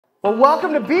Well,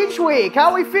 welcome to Beachweek.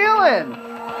 How are we feeling?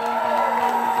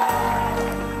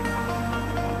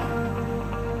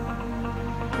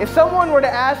 If someone were to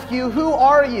ask you, who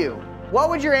are you? What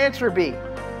would your answer be?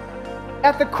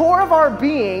 At the core of our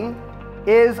being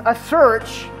is a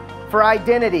search for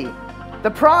identity.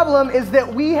 The problem is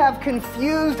that we have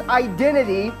confused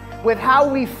identity with how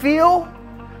we feel,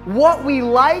 what we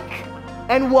like,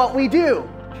 and what we do.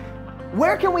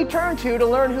 Where can we turn to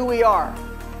learn who we are?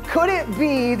 Could it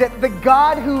be that the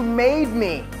God who made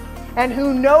me and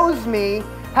who knows me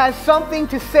has something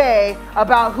to say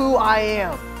about who I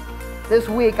am? This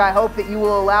week, I hope that you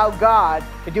will allow God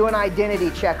to do an identity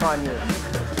check on you.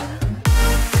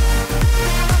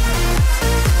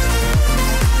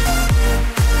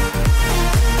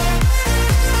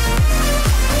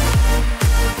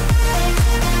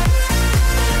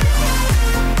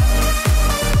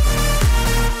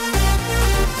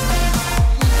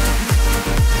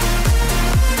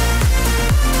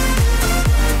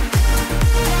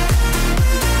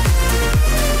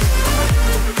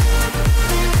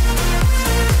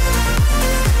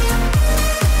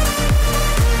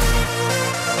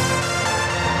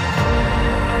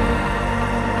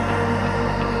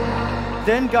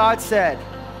 Then God said,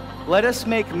 "Let us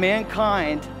make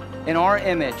mankind in our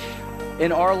image,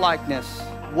 in our likeness."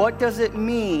 What does it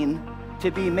mean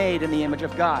to be made in the image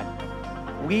of God?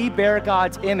 We bear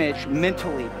God's image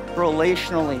mentally,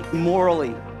 relationally,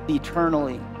 morally,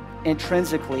 eternally,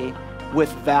 intrinsically, with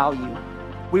value.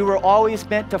 We were always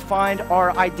meant to find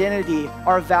our identity,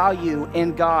 our value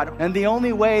in God. And the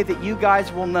only way that you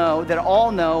guys will know, that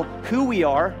all know who we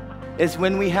are, is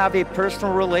when we have a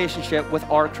personal relationship with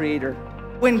our Creator.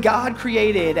 When God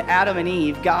created Adam and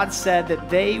Eve, God said that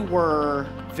they were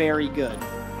very good.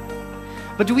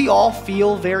 But do we all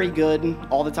feel very good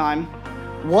all the time?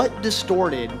 What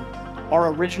distorted our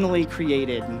originally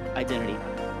created identity?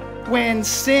 When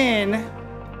sin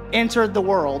entered the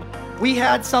world, we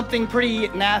had something pretty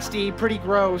nasty, pretty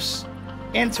gross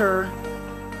enter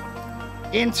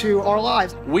into our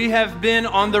lives. We have been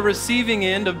on the receiving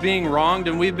end of being wronged,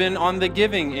 and we've been on the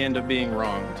giving end of being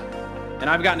wronged. And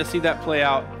I've gotten to see that play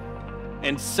out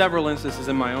in several instances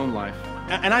in my own life.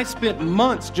 And I spent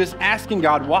months just asking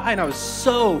God why, and I was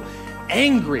so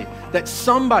angry that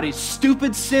somebody's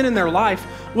stupid sin in their life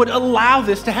would allow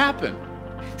this to happen.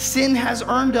 Sin has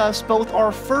earned us both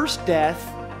our first death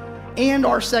and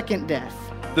our second death.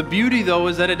 The beauty, though,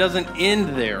 is that it doesn't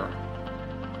end there.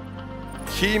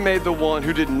 He made the one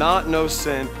who did not know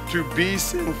sin to be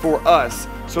sin for us,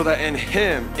 so that in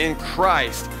him, in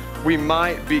Christ, we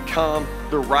might become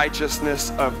the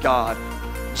righteousness of God.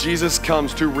 Jesus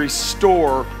comes to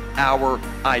restore our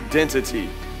identity.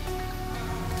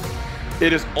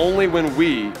 It is only when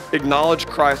we acknowledge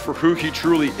Christ for who he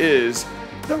truly is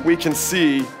that we can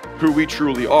see who we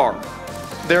truly are.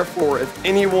 Therefore, if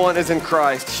anyone is in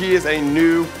Christ, he is a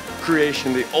new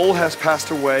creation. The old has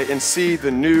passed away, and see, the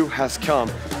new has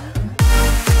come.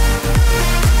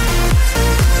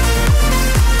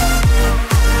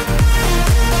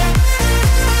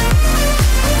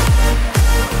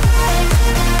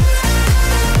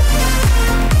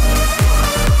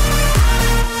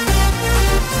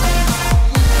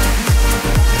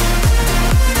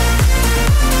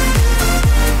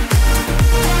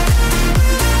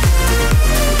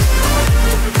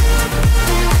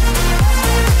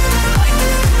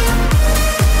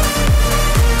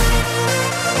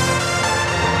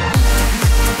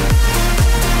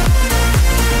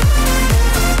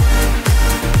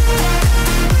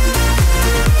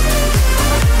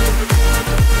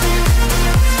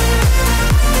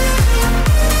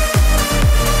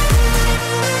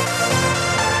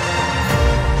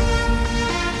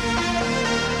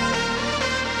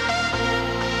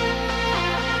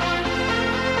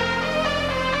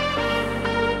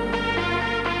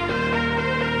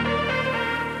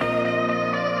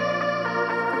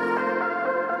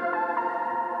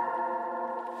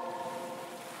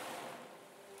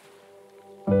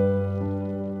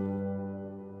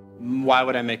 Why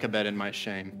would I make a bed in my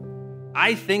shame?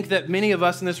 I think that many of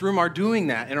us in this room are doing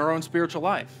that in our own spiritual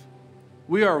life.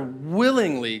 We are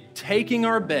willingly taking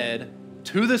our bed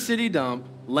to the city dump,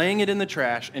 laying it in the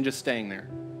trash, and just staying there.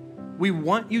 We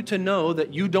want you to know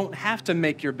that you don't have to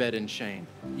make your bed in shame.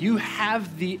 You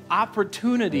have the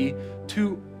opportunity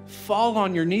to fall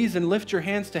on your knees and lift your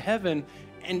hands to heaven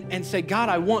and say, God,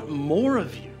 I want more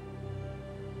of you.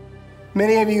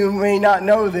 Many of you may not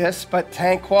know this, but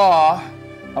Tanqua,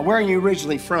 where are you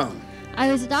originally from? I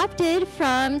was adopted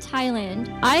from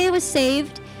Thailand. I was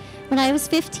saved when I was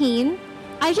 15.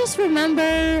 I just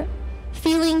remember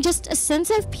feeling just a sense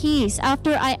of peace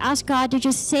after I asked God to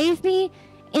just save me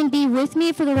and be with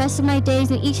me for the rest of my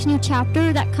days in each new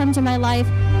chapter that comes in my life.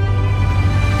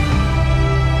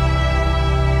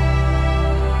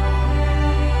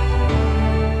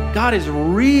 God is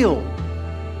real,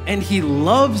 and he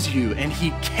loves you, and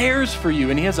he cares for you,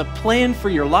 and he has a plan for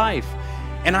your life.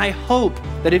 And I hope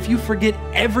that if you forget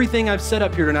everything I've said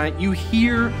up here tonight, you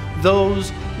hear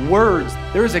those words.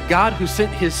 There is a God who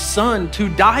sent his son to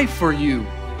die for you.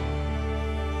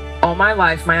 All my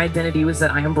life, my identity was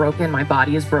that I am broken, my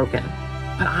body is broken.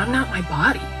 But I'm not my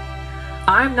body.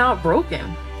 I'm not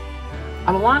broken.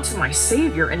 I belong to my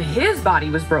Savior, and his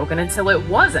body was broken until it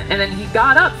wasn't. And then he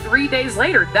got up 3 days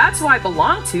later. That's who I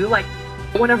belong to. Like,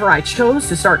 whenever I chose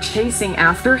to start chasing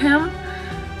after him,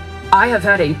 I have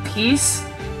had a peace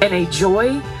and a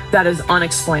joy that is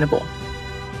unexplainable.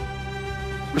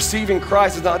 Receiving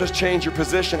Christ does not just change your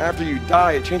position after you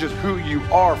die, it changes who you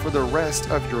are for the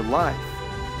rest of your life.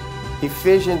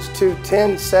 Ephesians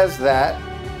 2:10 says that,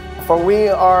 for we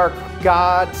are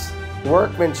God's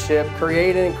workmanship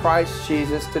created in Christ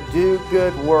Jesus to do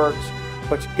good works,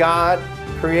 which God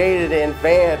created in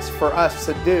advance for us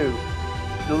to do.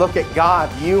 Look at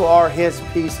God. You are his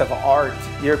piece of art.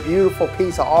 You're a beautiful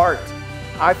piece of art.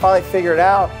 I finally figured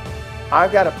out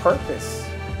I've got a purpose.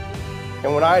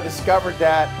 And when I discovered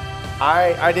that,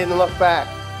 I didn't look back.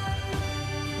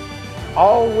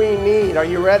 All we need, are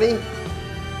you ready?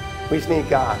 We just need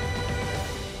God.